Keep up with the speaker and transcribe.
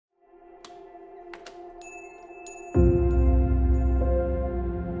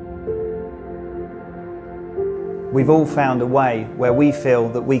We've all found a way where we feel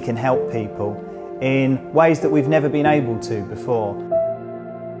that we can help people in ways that we've never been able to before.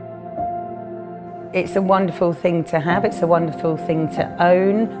 It's a wonderful thing to have, it's a wonderful thing to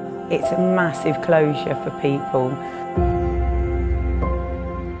own. It's a massive closure for people.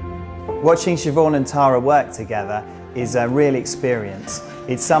 Watching Siobhan and Tara work together is a real experience.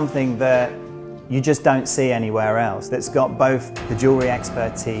 It's something that you just don't see anywhere else, that's got both the jewellery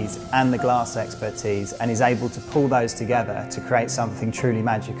expertise and the glass expertise and is able to pull those together to create something truly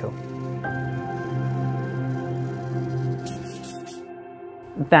magical.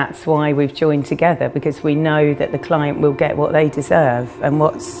 That's why we've joined together, because we know that the client will get what they deserve and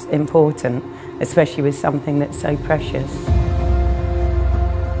what's important, especially with something that's so precious.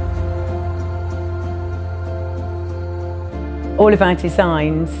 All of our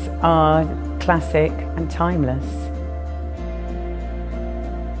designs are classic and timeless.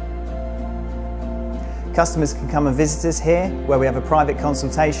 Customers can come and visit us here, where we have a private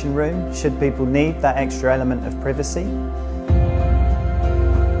consultation room, should people need that extra element of privacy.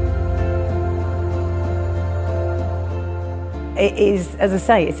 It is, as I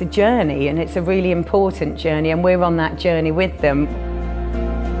say, it's a journey, and it's a really important journey, and we're on that journey with them.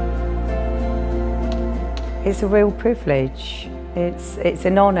 It's a real privilege. It's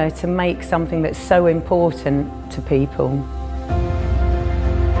an honour to make something that's so important to people.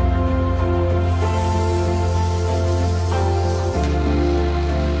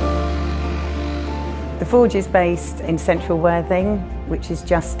 The Forge is based in Central Worthing, which is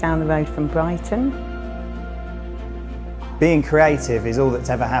just down the road from Brighton. Being creative is all that's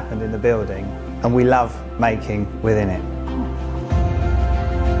ever happened in the building, and we love making within it.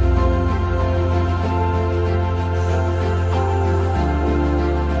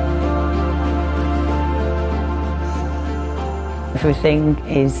 Everything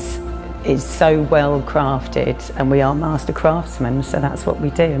is so well crafted, and we are master craftsmen, so that's what we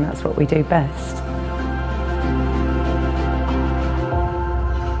do, and that's what we do best.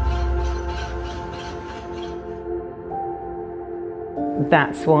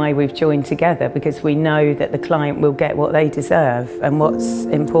 That's why we've joined together, because we know that the client will get what they deserve and what's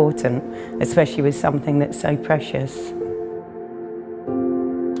important, especially with something that's so precious.